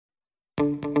Hi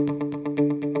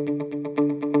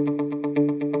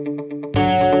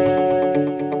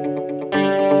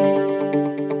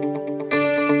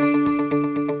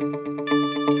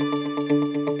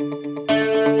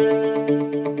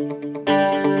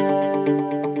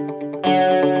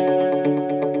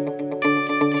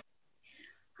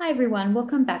everyone,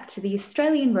 welcome back to the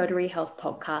Australian Rotary Health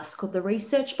podcast called The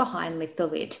Research Behind Lift the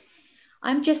Lid.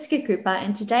 I'm Jessica Cooper,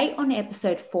 and today on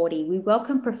episode 40, we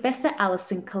welcome Professor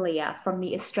Alison Calear from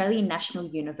the Australian National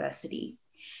University.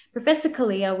 Professor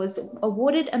Calear was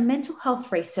awarded a mental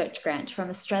health research grant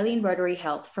from Australian Rotary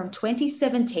Health from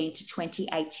 2017 to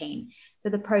 2018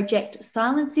 for the project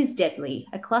Silence is Deadly,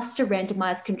 a cluster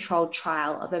randomised controlled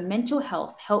trial of a mental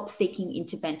health help-seeking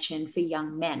intervention for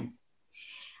young men.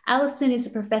 Alison is a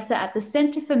professor at the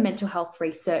Centre for Mental Health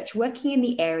Research, working in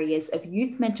the areas of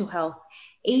youth mental health,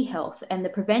 e-health, and the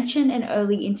prevention and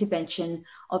early intervention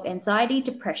of anxiety,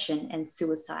 depression, and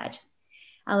suicide.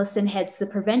 Alison heads the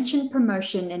Prevention,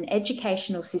 Promotion, and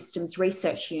Educational Systems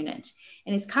Research Unit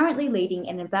and is currently leading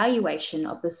an evaluation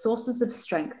of the Sources of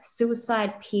Strength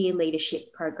Suicide Peer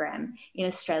Leadership Program in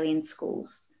Australian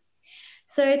schools.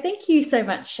 So thank you so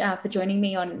much for joining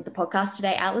me on the podcast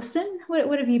today, Alison.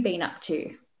 What have you been up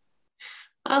to?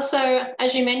 So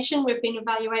as you mentioned, we've been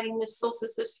evaluating the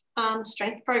Sources of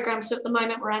Strength program. So at the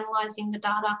moment, we're analysing the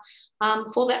data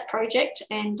for that project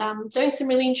and doing some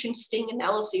really interesting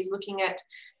analyses looking at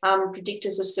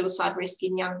predictors of suicide risk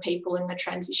in young people in the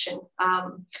transition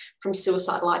from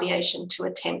suicidal ideation to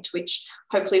attempt, which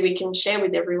hopefully we can share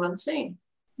with everyone soon.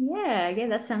 Yeah,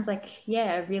 that sounds like,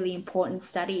 a really important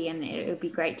study, and it would be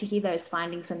great to hear those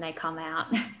findings when they come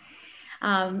out.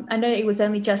 I know it was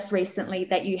only just recently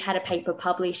that you had a paper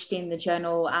published in the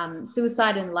journal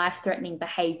Suicide and Life-Threatening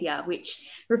Behaviour, which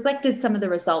reflected some of the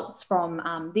results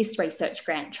from this research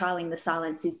grant trialling the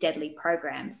Silence is Deadly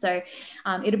program. So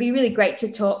it'll be really great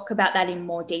to talk about that in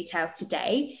more detail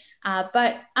today.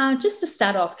 But just to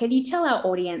start off, can you tell our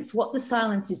audience what the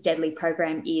Silence is Deadly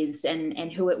program is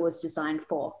and who it was designed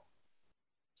for?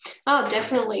 Oh,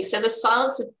 definitely. So the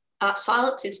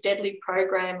Silence is Deadly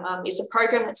program is a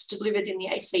program that's delivered in the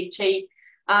ACT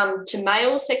to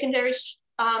male secondary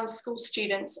school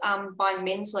students by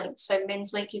MensLink. So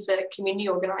MensLink is a community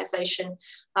organisation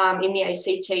in the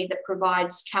ACT that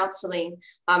provides counselling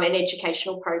and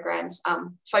educational programs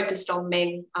focused on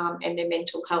men and their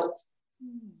mental health.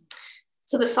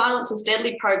 So the Silence is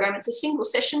Deadly program, it's a single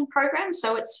session program.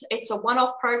 So it's a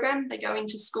one-off program. They go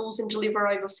into schools and deliver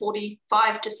over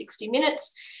 45 to 60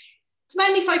 minutes. It's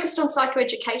mainly focused on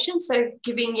psychoeducation, so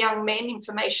giving young men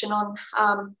information on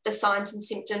the signs and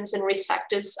symptoms and risk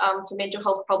factors for mental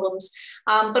health problems,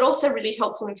 but also really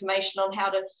helpful information on how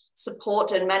to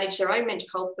support and manage their own mental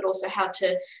health, but also how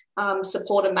to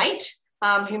support a mate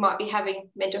who might be having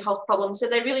mental health problems. So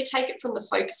they really take it from the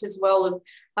focus as well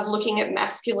of looking at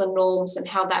masculine norms and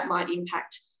how that might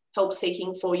impact help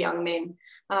seeking for young men.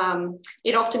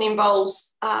 It often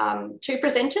involves two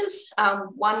presenters,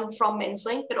 one from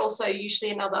MensLink, but also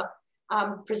usually another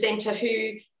presenter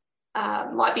who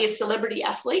might be a celebrity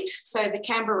athlete. So the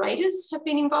Canberra Raiders have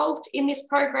been involved in this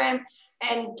program,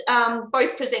 and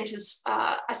both presenters,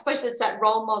 I suppose it's that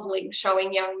role modelling,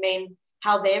 showing young men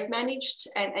how they've managed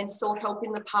and sought help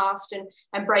in the past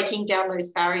and breaking down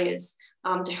those barriers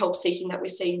to help seeking that we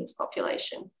see in this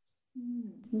population.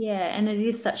 Yeah, and it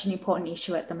is such an important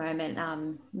issue at the moment,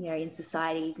 in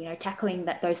society, tackling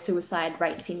those suicide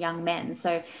rates in young men.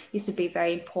 So this would be a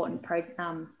very important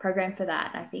program for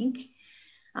that, I think.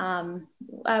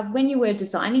 When you were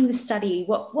designing the study,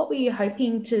 what were you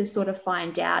hoping to sort of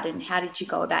find out, and how did you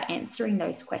go about answering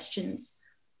those questions?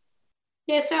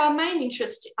 Yeah, so our main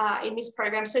interest in this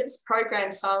program, so this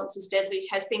program, Silence is Deadly,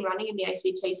 has been running in the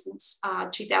ACT since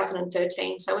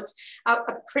 2013. So it's a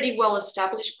pretty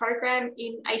well-established program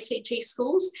in ACT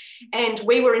schools. And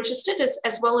we were interested,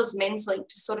 as well as MensLink,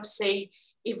 to sort of see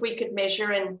if we could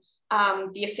measure and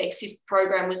the effects this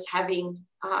program was having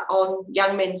on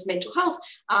young men's mental health,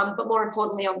 but more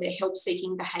importantly on their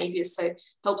help-seeking behaviours, so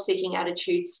help-seeking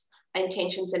attitudes,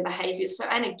 intentions and behaviours. So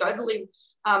anecdotally,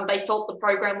 they felt the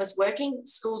program was working.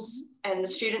 Schools and the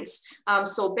students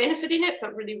saw benefit in it,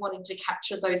 but really wanting to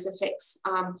capture those effects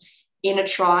in a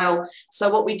trial. So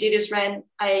what we did is ran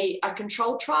a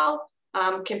controlled trial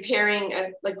comparing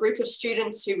a group of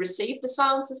students who received the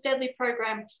Silence is Deadly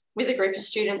program with a group of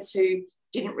students who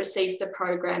didn't receive the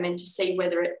program, and to see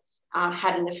whether it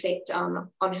had an effect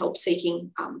on help seeking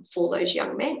for those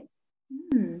young men.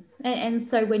 And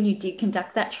so when you did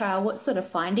conduct that trial, what sort of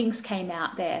findings came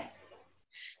out there?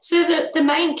 So the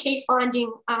main key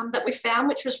finding that we found,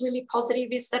 which was really positive,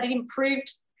 is that it improved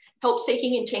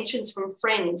help-seeking intentions from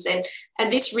friends.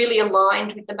 And this really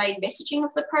aligned with the main messaging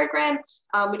of the program,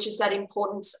 which is that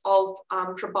importance of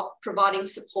providing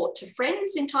support to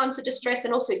friends in times of distress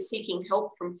and also seeking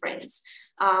help from friends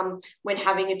when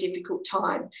having a difficult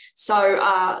time. So,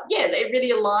 yeah, they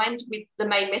really aligned with the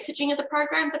main messaging of the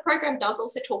program. The program does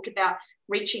also talk about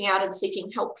reaching out and seeking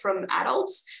help from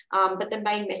adults, but the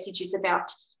main message is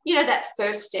about, you know, that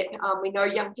first step. We know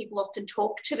young people often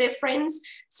talk to their friends,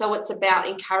 so it's about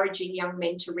encouraging young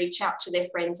men to reach out to their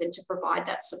friends and to provide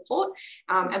that support.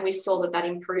 And we saw that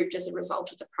improved as a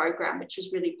result of the program, which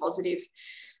was really positive.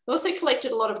 We also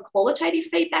collected a lot of qualitative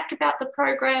feedback about the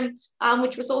program,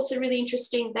 which was also really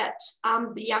interesting, that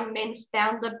the young men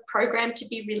found the program to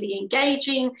be really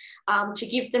engaging, to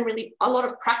give them really a lot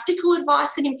of practical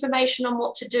advice and information on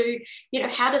what to do, you know,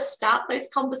 how to start those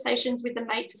conversations with the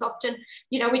mate, because often,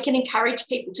 you know, we can encourage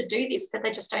people to do this, but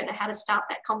they just don't know how to start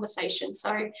that conversation.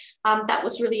 So that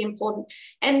was really important.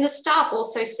 And the staff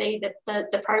also see that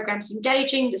the program's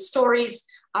engaging, the stories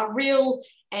are real,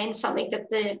 and something that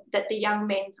the young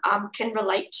men can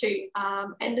relate to,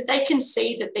 and that they can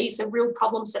see that these are real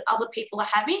problems that other people are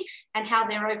having and how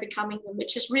they're overcoming them,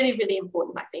 which is really, really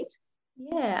important, I think.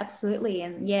 Yeah, absolutely.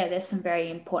 And yeah, there's some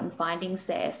very important findings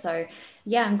there. So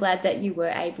yeah, I'm glad that you were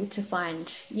able to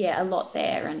find, a lot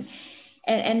there.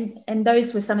 And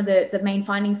those were some of the main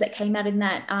findings that came out in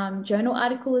that journal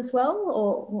article as well,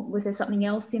 or was there something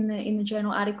else in the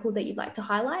journal article that you'd like to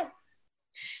highlight?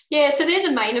 Yeah, so they're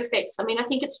the main effects. I mean, I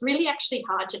think it's really actually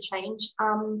hard to change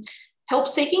help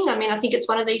seeking. I mean, I think it's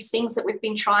one of these things that we've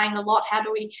been trying a lot. How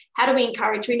do we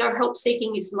encourage? We know help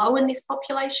seeking is low in this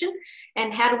population,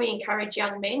 and how do we encourage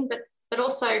young men, but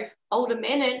also older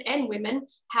men and women,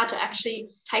 how to actually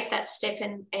take that step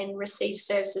and receive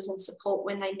services and support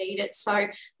when they need it. So,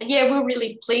 yeah, we're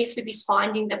really pleased with this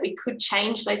finding that we could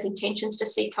change those intentions to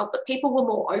seek help, that people were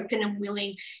more open and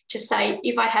willing to say,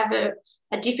 if I have a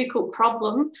difficult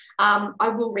problem, I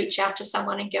will reach out to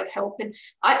someone and get help. And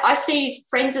I see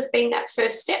friends as being that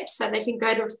first step, so they can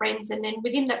go to friends. And then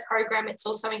within that program, it's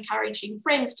also encouraging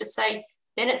friends to say,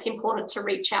 then it's important to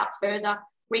reach out further,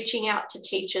 reaching out to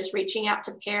teachers, reaching out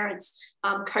to parents,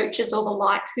 coaches or the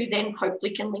like, who then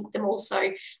hopefully can link them also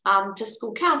to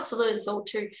school counsellors or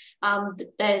to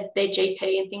their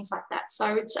GP and things like that.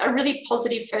 So it's a really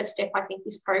positive first step, I think,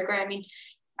 this program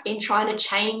in trying to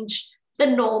change the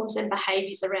norms and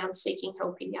behaviours around seeking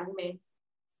help in young men.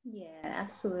 Yeah,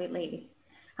 absolutely.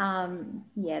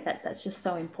 That's just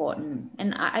so important.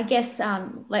 And I guess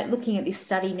like looking at this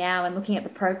study now and looking at the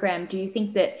program, do you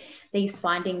think that these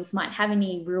findings might have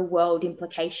any real world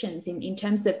implications in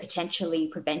terms of potentially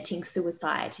preventing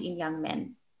suicide in young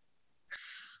men?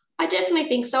 I definitely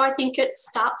think so. I think it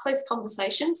starts those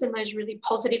conversations and those really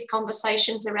positive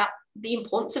conversations about the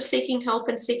importance of seeking help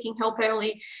and seeking help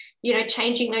early, you know,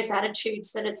 changing those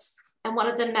attitudes that it's, and one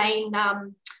of the main, I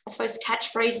suppose,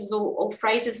 catchphrases or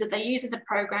phrases that they use in the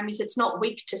program is it's not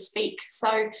weak to speak.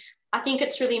 So I think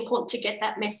it's really important to get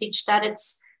that message that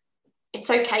it's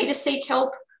okay to seek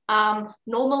help,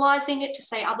 normalising it to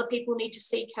say other people need to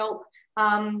seek help,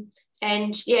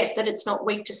 and that it's not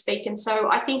weak to speak. And so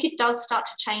I think it does start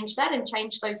to change that and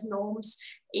change those norms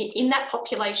in that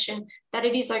population, that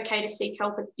it is okay to seek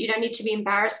help. You don't need to be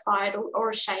embarrassed by it or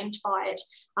ashamed by it,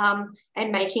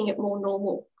 and making it more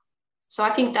normal. So I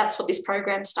think that's what this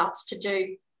program starts to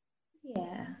do.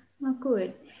 Yeah, oh,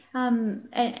 good.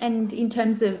 And in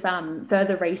terms of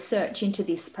further research into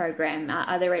this program,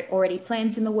 are there already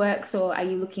plans in the works, or are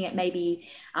you looking at maybe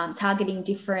targeting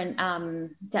different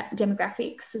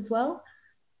demographics as well?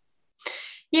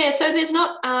 Yeah, so there's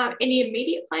not any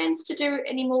immediate plans to do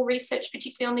any more research,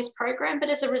 particularly on this program, but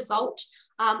as a result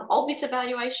of this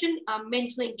evaluation,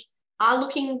 Men's Link are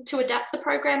looking to adapt the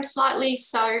program slightly.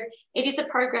 So it is a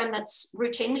program that's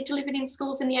routinely delivered in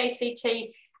schools in the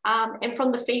ACT. And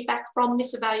from the feedback from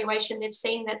this evaluation, they've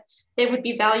seen that there would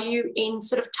be value in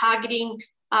sort of targeting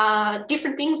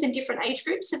different things in different age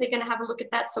groups. So they're going to have a look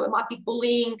at that. So it might be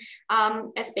bullying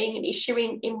as being an issue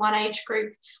in one age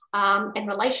group, and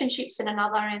relationships in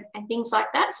another, and things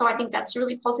like that. So I think that's a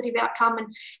really positive outcome.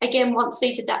 And again, once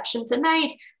these adaptations are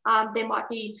made, there might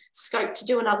be scope to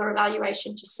do another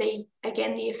evaluation to see,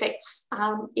 again, the effects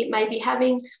it may be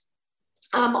having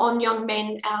on young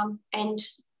men and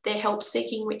their help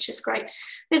seeking, which is great.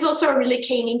 There's also a really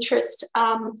keen interest.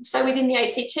 So within the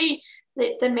ACT,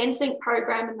 the Men's Link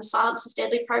program and the Silence is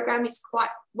Deadly program is quite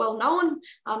well known.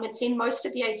 It's in most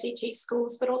of the ACT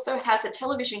schools, but also has a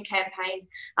television campaign.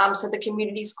 So the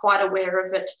community is quite aware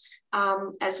of it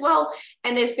as well.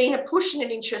 And there's been a push and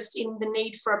an interest in the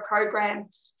need for a program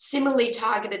similarly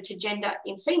targeted to gender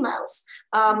in females.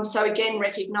 So again,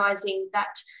 recognising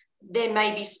that there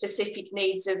may be specific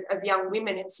needs of young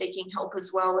women in seeking help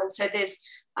as well. And so there's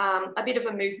a bit of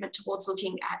a movement towards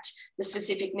looking at the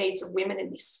specific needs of women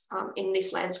in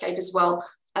this landscape as well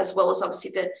as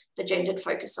obviously the gendered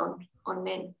focus on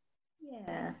men.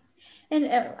 Yeah. And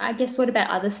I guess what about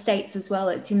other states as well?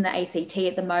 It's in the ACT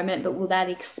at the moment, but will that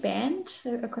expand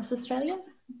across Australia?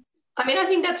 I mean, I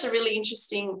think that's a really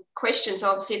interesting question. So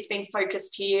obviously it's been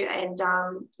focused here and,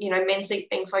 Men's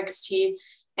being focused here.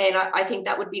 And I think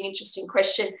that would be an interesting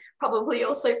question, probably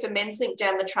also for Men's Link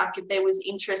down the track, if there was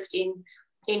interest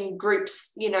in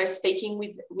groups, speaking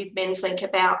with Men's Link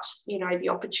about, the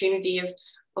opportunity of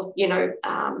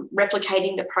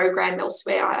replicating the program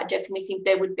elsewhere. I definitely think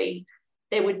there would be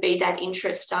that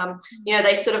interest.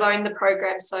 They sort of own the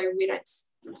program, so we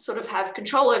don't sort of have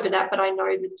control over that, but I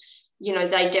know that,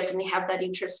 they definitely have that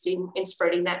interest in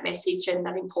spreading that message and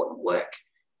that important work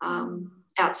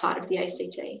outside of the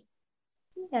ACT.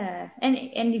 Yeah,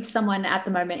 and if someone at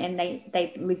the moment and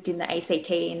they lived in the ACT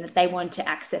and they want to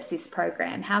access this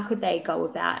program, how could they go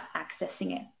about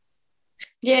accessing it?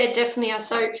 Yeah, definitely.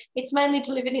 So it's mainly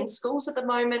delivered in schools at the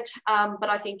moment, but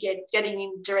I think getting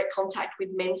in direct contact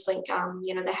with Men's Link,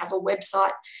 they have a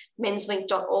website,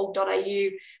 menslink.org.au,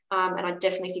 and I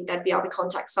definitely think they'd be able to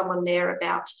contact someone there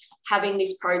about having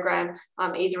this program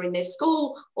either in their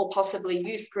school or possibly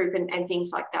youth group and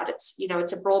things like that. It's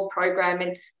a broad program,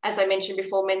 and as I mentioned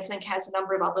before, Men's Link has a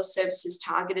number of other services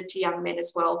targeted to young men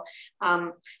as well,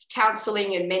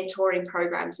 counselling and mentoring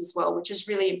programs as well, which is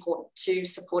really important to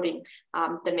supporting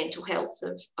the mental health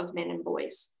of men and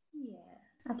boys. Yeah,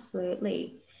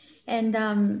 absolutely. And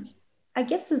I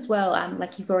guess as well,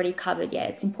 like you've already covered,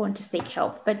 it's important to seek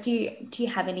help, but do you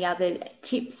have any other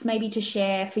tips maybe to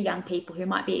share for young people who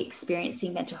might be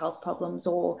experiencing mental health problems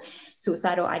or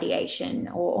suicidal ideation,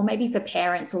 or maybe for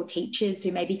parents or teachers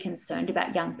who may be concerned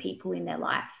about young people in their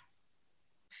life?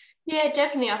 Yeah,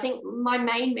 definitely. I think my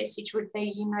main message would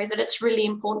be, that it's really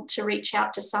important to reach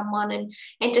out to someone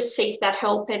and to seek that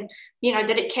help, and,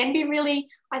 that it can be really,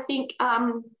 I think,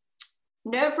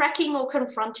 nerve-wracking or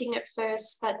confronting at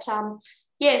first, but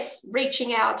yes,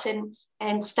 reaching out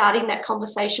and starting that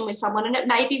conversation with someone, and it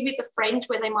may be with a friend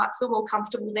where they might feel more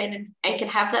comfortable then and can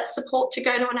have that support to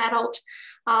go to an adult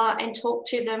and talk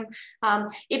to them.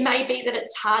 It may be that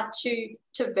it's hard to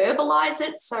verbalise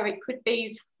it, so it could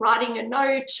be writing a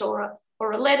note or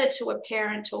a letter to a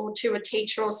parent or to a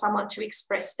teacher or someone to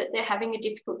express that they're having a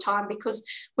difficult time, because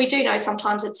we do know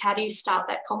sometimes it's how do you start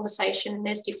that conversation, and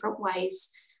there's different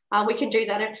ways we can do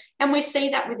that. And we see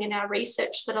that within our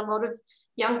research, that a lot of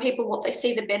young people, what they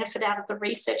see the benefit out of the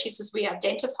research is as we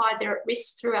identify they're at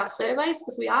risk through our surveys,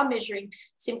 because we are measuring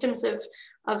symptoms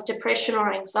of depression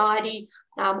or anxiety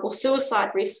or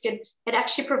suicide risk, and it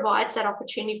actually provides that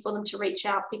opportunity for them to reach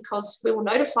out, because we will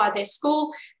notify their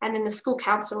school, and then the school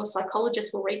counsellor or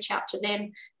psychologist will reach out to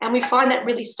them, and we find that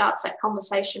really starts that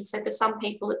conversation. So for some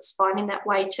people, it's finding that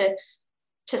way to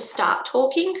start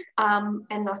talking,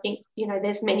 and I think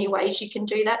there's many ways you can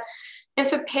do that. And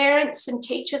for parents and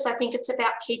teachers, I think it's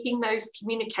about keeping those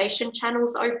communication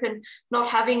channels open, not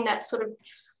having that sort of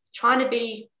trying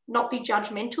to not be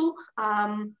judgmental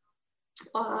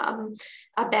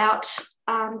about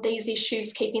these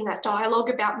issues, keeping that dialogue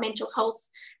about mental health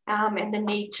and the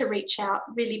need to reach out,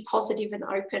 really positive and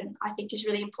open, I think is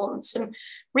really important. Some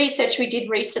research we did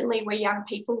recently where young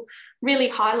people really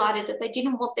highlighted that they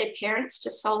didn't want their parents to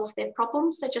solve their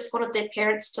problems. They just wanted their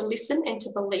parents to listen and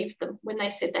to believe them when they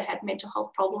said they had mental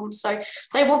health problems. So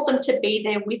they want them to be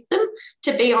there with them,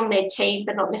 to be on their team,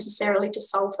 but not necessarily to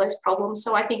solve those problems.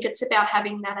 So I think it's about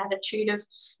having that attitude of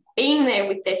being there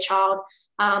with their child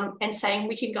and saying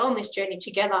we can go on this journey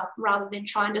together, rather than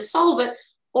trying to solve it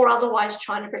or otherwise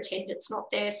trying to pretend it's not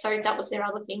there. So that was their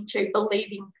other thing too,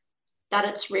 believing that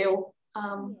it's real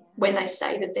when they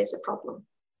say that there's a problem.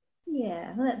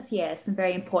 Yeah, well, that's some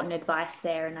very important advice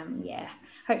there, and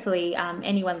hopefully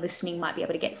anyone listening might be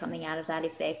able to get something out of that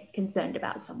if they're concerned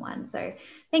about someone. So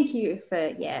thank you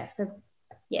for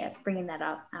bringing that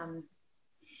up.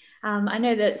 I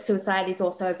know that suicide is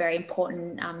also a very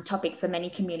important topic for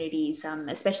many communities,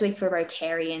 especially for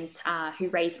Rotarians who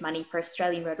raise money for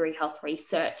Australian Rotary Health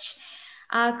Research.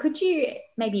 Could you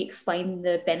maybe explain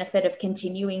the benefit of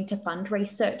continuing to fund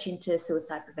research into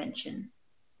suicide prevention?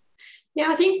 Yeah,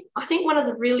 I think one of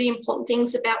the really important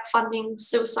things about funding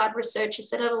suicide research is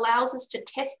that it allows us to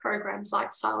test programs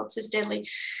like Silence is Deadly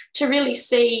to really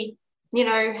see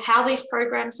how these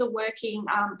programs are working,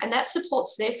 and that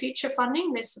supports their future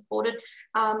funding. They're supported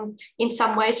in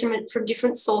some ways from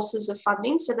different sources of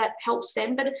funding, so that helps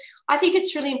them. But I think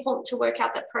it's really important to work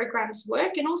out that programs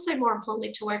work, and also more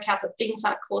importantly to work out that things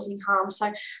aren't causing harm.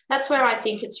 So that's where I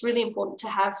think it's really important to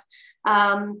have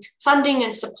funding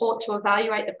and support to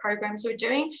evaluate the programs we're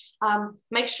doing,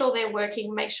 make sure they're working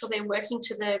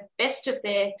to the best of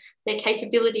their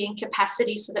capability and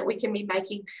capacity, so that we can be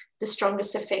making the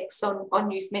strongest effects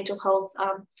on youth mental health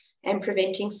and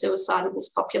preventing suicide in this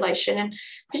population. And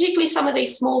particularly some of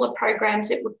these smaller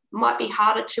programs, it might be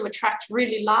harder to attract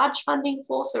really large funding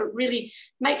for, so really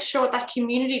make sure at that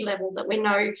community level that we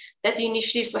know that the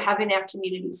initiatives we have in our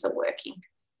communities are working.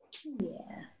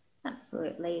 Yeah,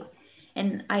 absolutely.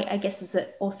 And I guess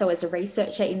also as a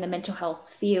researcher in the mental health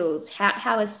field,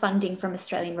 how has funding from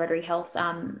Australian Rotary Health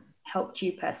helped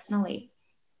you personally?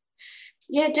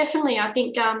 Yeah, definitely. I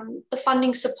think the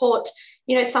funding support,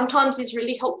 sometimes is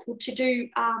really helpful to do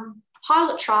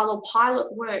pilot trial or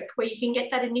pilot work, where you can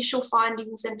get that initial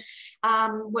findings and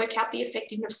work out the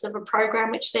effectiveness of a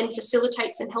program, which then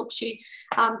facilitates and helps you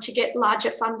to get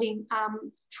larger funding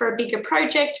for a bigger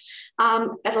project.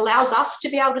 It allows us to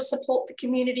be able to support the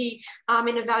community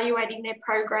in evaluating their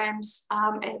programs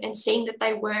and seeing that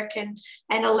they work, and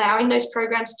allowing those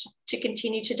programs to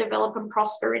continue to develop and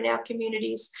prosper in our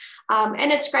communities.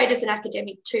 And it's great as an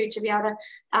academic too, to be able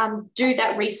to do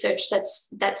that research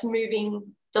that's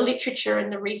moving the literature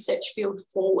and the research field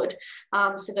forward,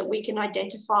 so that we can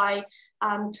identify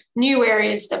new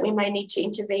areas that we may need to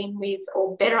intervene with,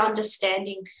 or better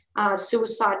understanding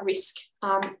suicide risk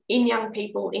in young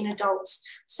people, in adults,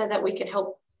 so that we can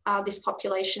help this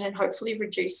population and hopefully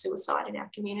reduce suicide in our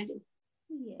community.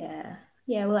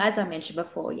 Yeah, well, as I mentioned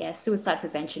before, suicide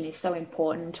prevention is so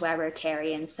important to our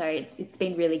Rotarians. So it's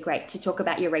been really great to talk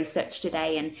about your research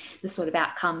today and the sort of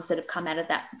outcomes that have come out of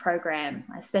that program,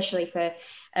 especially for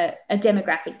a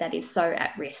demographic that is so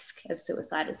at risk of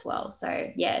suicide as well. So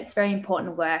it's very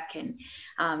important work, and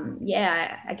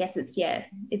I guess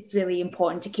it's really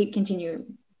important to keep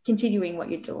continuing what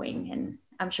you're doing, and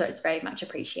I'm sure it's very much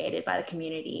appreciated by the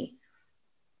community.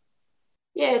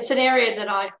 Yeah, it's an area that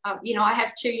I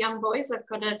have two young boys. I've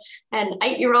got an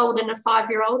 8-year-old and a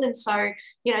 5-year-old. And so,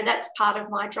 that's part of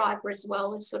my driver as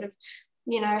well, is sort of,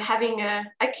 having a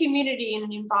community and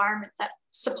an environment that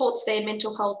supports their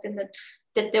mental health, and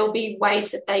that there'll be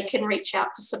ways that they can reach out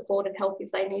for support and help if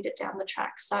they need it down the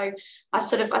track. So I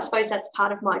suppose that's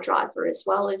part of my driver as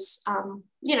well, is,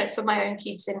 for my own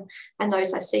kids and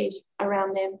those I see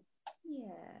around them.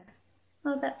 Yeah.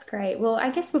 Oh, that's great. Well,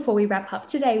 I guess before we wrap up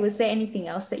today, was there anything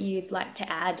else that you'd like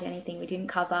to add? Anything we didn't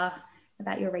cover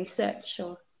about your research?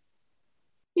 Or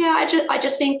yeah, I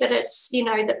just think that it's,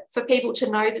 that for people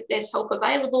to know that there's help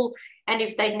available, and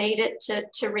if they need it,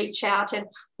 to reach out, and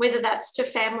whether that's to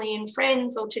family and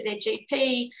friends, or to their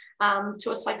GP,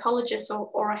 to a psychologist,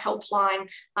 or a helpline,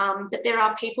 that there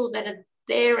are people that are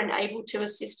there and able to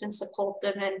assist and support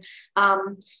them. And,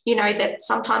 that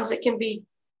sometimes it can be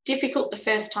difficult the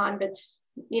first time, but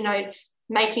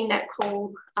making that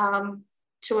call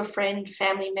to a friend,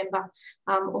 family member,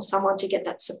 or someone to get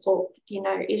that support,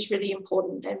 is really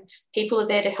important, and people are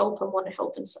there to help and want to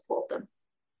help and support them.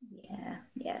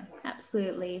 Yeah,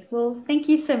 absolutely. Well, thank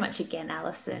you so much again,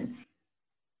 Alison.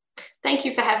 Thank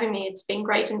you for having me. It's been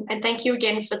great, and thank you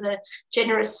again for the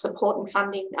generous support and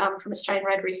funding from Australian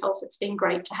Rotary Health. It's been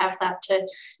great to have that,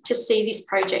 to see this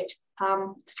project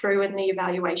through in the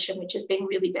evaluation, which has been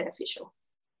really beneficial.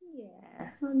 Yeah,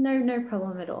 well, no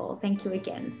problem at all. Thank you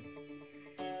again.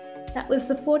 That was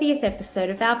the 40th episode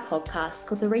of our podcast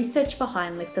called The Research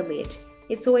Behind Lift the Lid.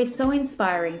 It's always so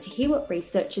inspiring to hear what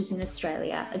researchers in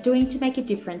Australia are doing to make a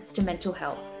difference to mental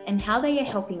health, and how they are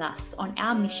helping us on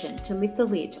our mission to lift the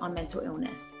lid on mental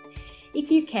illness.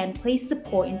 If you can, please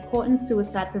support important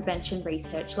suicide prevention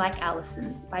research like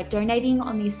Alison's by donating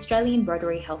on the Australian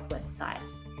Rotary Health website.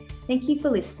 Thank you for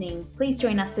listening. Please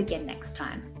join us again next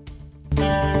time.